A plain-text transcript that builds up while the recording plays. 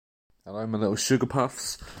Hello, my little sugar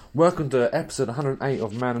puffs. Welcome to episode 108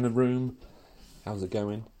 of Man in the Room. How's it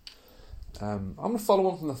going? I'm going to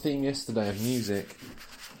follow on from the theme yesterday of music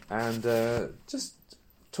and just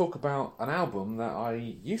talk about an album that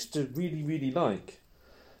I used to really, really like.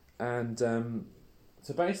 And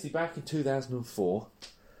so basically back in 2004,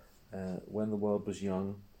 when the world was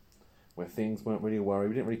young, where things weren't really worried,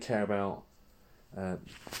 we didn't really care about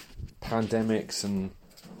pandemics and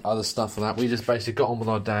other stuff like that. We just basically got on with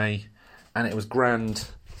our day, and it was grand.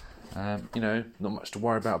 Not much to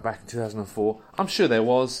worry about back in 2004. I'm sure there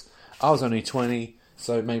was. I was only 20,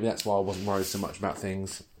 so maybe that's why I wasn't worried so much about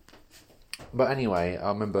things. But anyway, I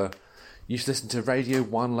remember I used to listen to Radio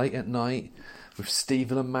 1 late at night with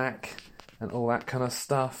Stephen and Mac and all that kind of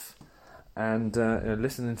stuff, and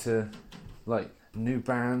listening to like new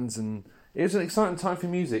bands, and it was an exciting time for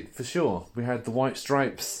music for sure. We had the White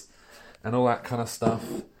Stripes and all that kind of stuff.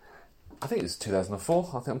 I think it was 2004,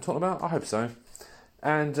 I think I'm talking about. I hope so.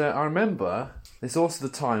 And I remember it's also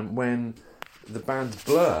the time when the band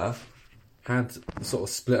Blur had sort of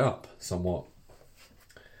split up somewhat.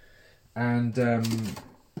 And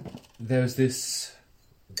there was the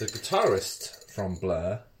guitarist from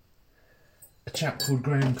Blur, a chap called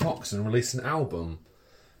Graham Coxon, released an album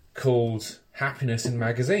called Happiness in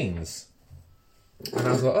Magazines. And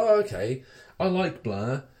I was like, oh, okay, I like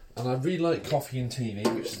Blur. And I really like Coffee and TV,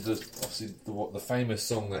 which is obviously the famous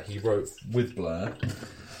song that he wrote with Blur.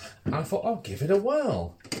 And I thought, I'll give it a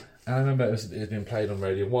whirl. And I remember it had been played on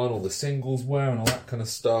Radio 1, all the singles were, and all that kind of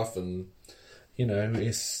stuff. And,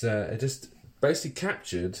 it just basically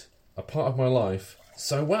captured a part of my life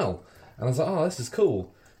so well. And I was like, oh, this is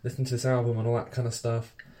cool. Listening to this album and all that kind of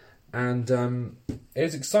stuff. And it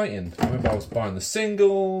was exciting. I remember I was buying the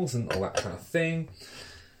singles and all that kind of thing.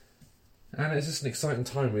 And it's just an exciting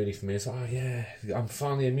time, really, for me. It's like, oh yeah, I'm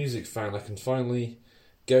finally a music fan. I can finally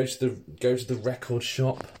go to the record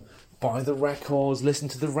shop, buy the records, listen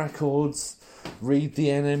to the records, read the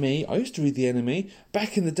NME. I used to read the NME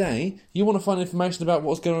back in the day. You want to find information about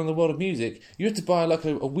what's going on in the world of music, you had to buy like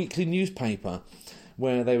a weekly newspaper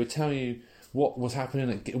where they would tell you what was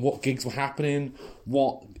happening, what gigs were happening,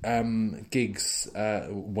 what gigs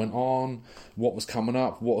went on, what was coming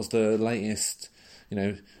up, what was the latest,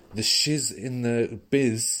 the shiz in the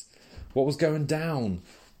biz, what was going down.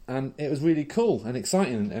 And it was really cool and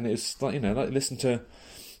exciting. And it was like, listen to...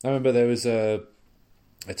 I remember there was a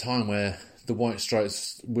time where the White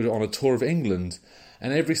Stripes were on a tour of England,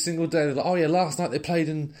 and every single day they're like, oh yeah, last night they played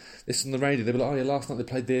in this on the radio. They'd be like, oh yeah, last night they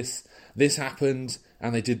played this happened,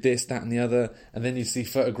 and they did this, that and the other. And then you see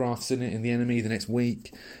photographs in it in the NME the next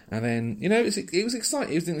week. And then, it was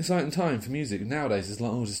exciting. It was an exciting time for music. Nowadays it's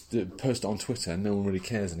like, oh, just post it on Twitter and no one really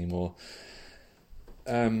cares anymore.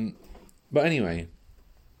 But anyway,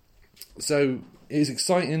 so it was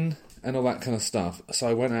exciting and all that kind of stuff. So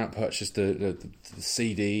I went out, purchased the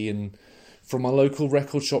CD, and from my local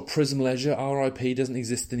record shop, Prism Leisure, RIP, doesn't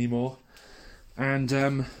exist anymore.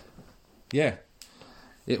 And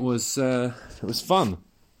it was fun.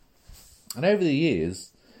 And over the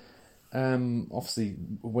years, obviously,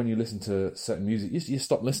 when you listen to certain music, you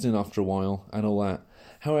stop listening after a while and all that.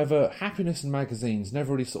 However, Happiness in Magazines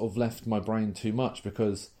never really sort of left my brain too much,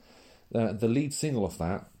 because the lead single of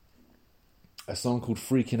that, a song called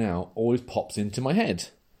Freaking Out, always pops into my head.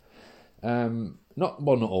 Not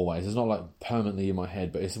always. It's not like permanently in my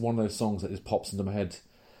head, but it's one of those songs that just pops into my head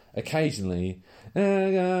occasionally.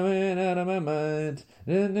 I'm going out of my mind,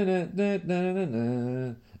 and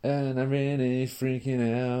I'm really freaking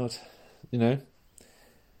out,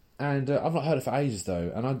 And I've not heard it for ages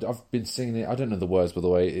though, and I've been singing it. I don't know the words, by the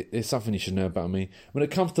way. It's something you should know about me. When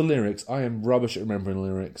it comes to lyrics, I am rubbish at remembering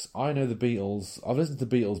lyrics. I know the Beatles. I've listened to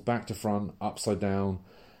the Beatles back to front, upside down.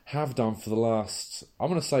 Have done for the last, I'm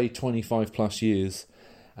going to say 25 plus years,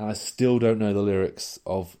 and I still don't know the lyrics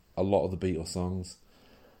of a lot of the Beatles songs.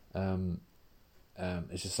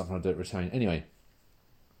 It's just something I don't retain. Anyway,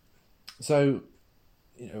 so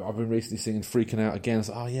I've been recently singing Freaking Out again. It's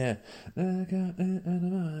like, oh yeah, and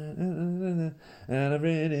I'm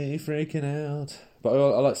really freaking out. But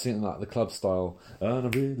I like singing like the club style, and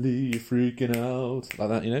I'm really freaking out, like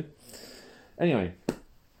that, Anyway,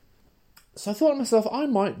 so I thought to myself, I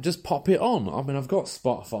might just pop it on. I mean, I've got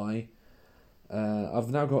Spotify. I've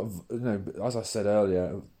now got, as I said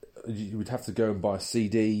earlier, you would have to go and buy a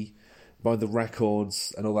CD, buy the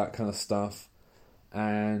records and all that kind of stuff,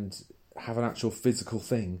 and have an actual physical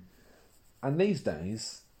thing. And these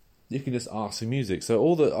days, you can just ask for music.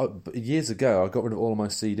 So years ago, I got rid of all of my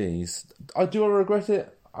CDs. Do I regret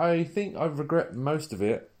it? I think I regret most of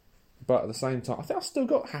it, but at the same time, I think I've still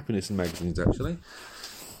got Happiness in Magazines, actually.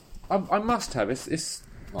 I must have. It's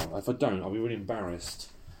Well, if I don't, I'll be really embarrassed.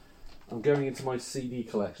 I'm going into my CD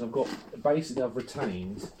collection. I've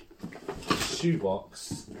retained a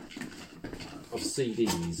shoebox of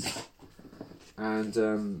CDs,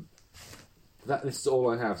 and this is all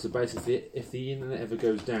I have. So basically, if the internet ever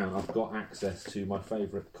goes down, I've got access to my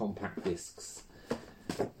favourite compact discs.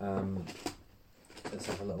 Let's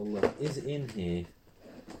have a little look. Is it in here?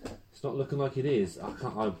 It's not looking like it is. I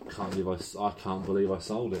can't believe I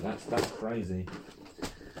sold it. That's crazy.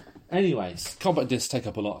 Anyways, compact discs take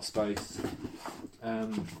up a lot of space.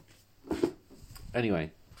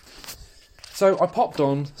 Anyway, so I popped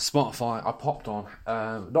on Spotify.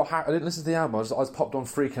 I didn't listen to the album. I was popped on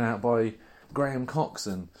Freaking Out by Graham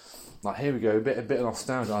Coxon. Like, here we go, a bit of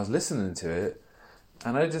nostalgia. I was listening to it,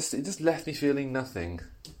 and it just left me feeling nothing.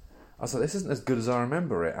 I was like, this isn't as good as I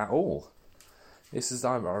remember it at all. This is,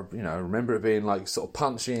 I remember it being like sort of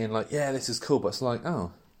punchy and like, yeah, this is cool, but it's like,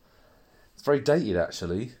 oh, it's very dated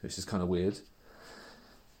actually, which is kind of weird.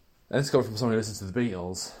 And it's coming from someone who listens to the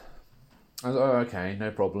Beatles. I was like, oh, okay, no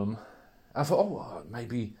problem. I thought, oh,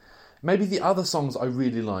 maybe the other songs I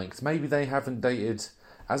really liked, maybe they haven't dated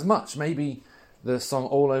as much. Maybe the song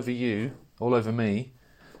All Over You, All Over Me,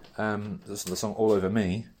 the song All Over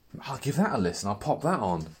Me, I'll give that a listen, I'll pop that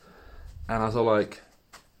on. And I was all like,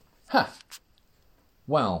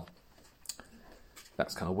 well,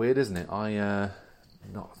 that's kind of weird, isn't it?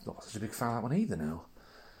 Not such a big fan of that one either now.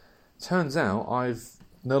 Turns out I've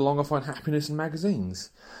no longer find happiness in magazines.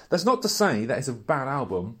 That's not to say that it's a bad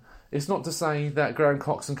album. It's not to say that Graham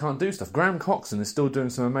Coxon can't do stuff. Graham Coxon is still doing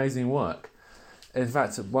some amazing work. In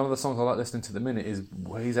fact, one of the songs I like listening to at the minute is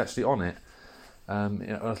where he's actually on it.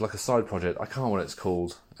 It's like a side project. I can't remember what it's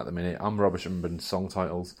called at the minute. I'm rubbish at remembering song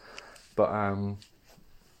titles. But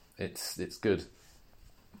it's good.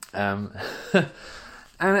 And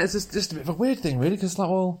it's just a bit of a weird thing, really, because like,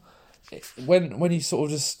 well, when you sort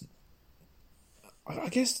of just, I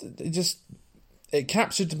guess it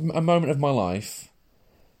captured a moment of my life,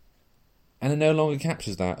 and it no longer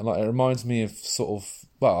captures that. Like, it reminds me of sort of,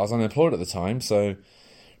 well, I was unemployed at the time, so it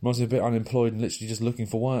reminds me a bit unemployed and literally just looking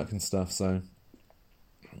for work and stuff. So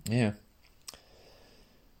yeah,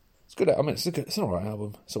 it's good. I mean, it's an alright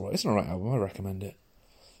album. It's an alright album. I recommend it.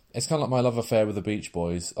 It's kind of like my love affair with the Beach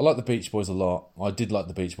Boys. I like the Beach Boys a lot. I did like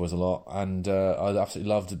the Beach Boys a lot, and I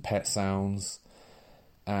absolutely loved Pet Sounds.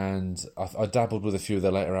 And I dabbled with a few of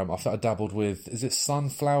their later albums. I dabbled with, is it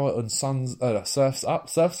Sunflower and Surf's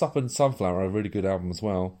Up and Sunflower, a really good album as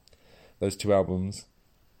well. Those two albums.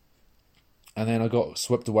 And then I got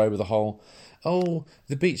swept away with the whole,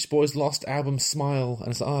 the Beach Boys' lost album Smile, and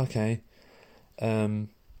it's like, oh, okay.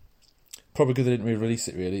 Probably because they didn't re-release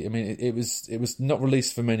it. Really, I mean, it was not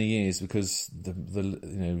released for many years because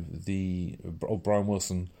the Brian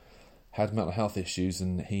Wilson had mental health issues,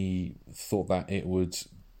 and he thought that it would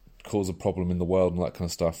cause a problem in the world and that kind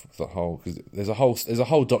of stuff. Because there's a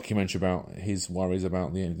whole documentary about his worries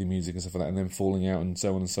about the music and stuff like that, and then falling out and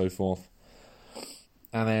so on and so forth.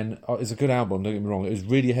 And then it's a good album. Don't get me wrong; it was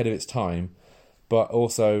really ahead of its time, but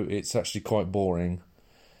also it's actually quite boring.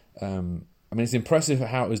 I mean, it's impressive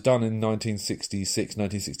how it was done in 1966,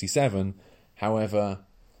 1967. However,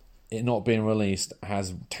 it not being released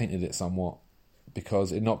has tainted it somewhat,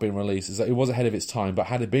 because it not being released, it was ahead of its time, but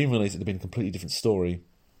had it been released, it would have been a completely different story.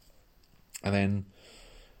 And then,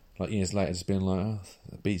 like years later, it's been like,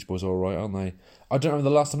 the Beach Boys are alright, aren't they? I don't remember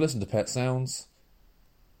the last time I listened to Pet Sounds.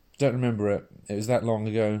 Don't remember it. It was that long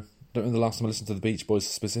ago. Don't remember the last time I listened to the Beach Boys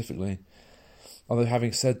specifically. Although,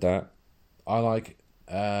 having said that, I like...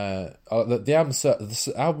 the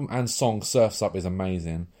album and song Surf's Up is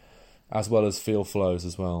amazing, as well as Feel Flows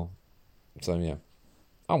as well. So yeah,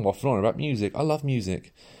 I'm waffling on about music. I love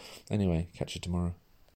music. Anyway, catch you tomorrow.